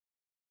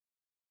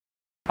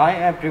Hi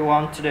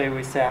everyone, today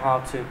we see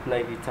how to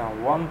play guitar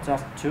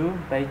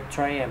 1.2 By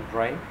Tate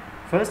McRae.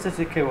 First is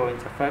the keyboard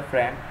interface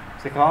frame.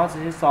 The chords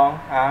in this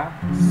song are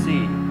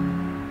C,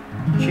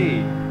 G,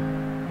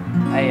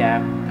 A,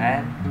 M,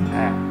 and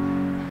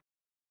M.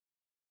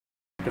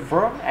 The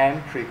fourth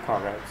and three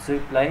chords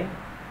should play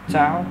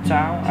down,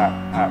 down, up,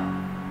 up,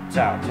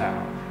 down,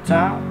 down,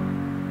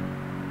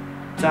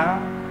 down,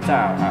 down,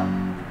 down, up,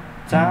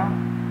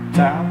 down,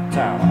 down,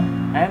 down,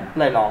 up, and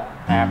play long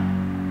up,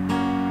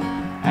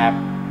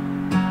 up,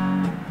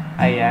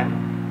 A, M,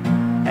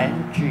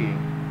 and G.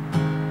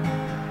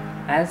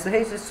 As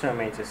his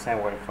instrument is the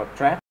same way for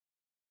track.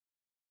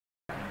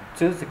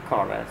 Choose the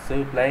chorus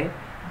to play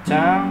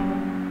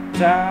down,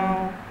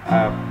 down,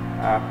 up,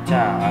 up,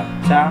 down,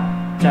 up,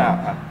 down, down,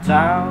 up,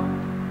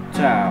 down,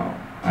 down,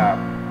 up,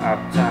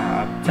 down,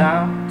 up,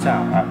 down,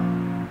 down, up,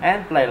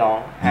 and play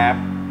long up,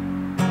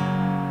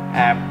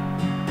 up,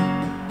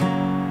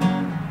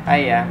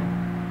 A, M,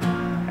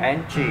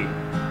 and G.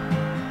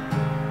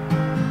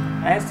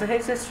 As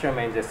his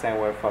instrument is the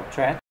same way for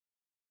track.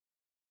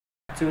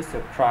 Choose the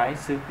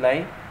price to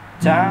play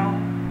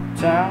down,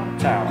 down,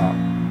 down, up,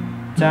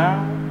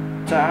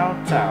 down,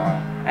 down, down,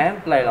 up,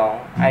 and play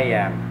long A,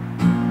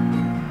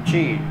 M,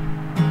 G,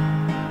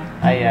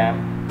 A, M,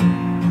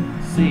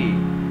 C,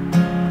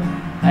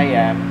 A,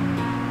 M,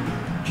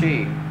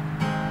 G,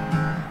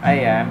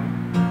 A,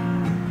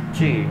 M,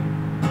 G.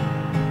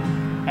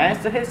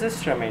 As his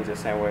instrument is the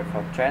same way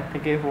for track.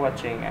 Thank you for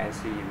watching and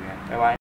see you again. Bye bye.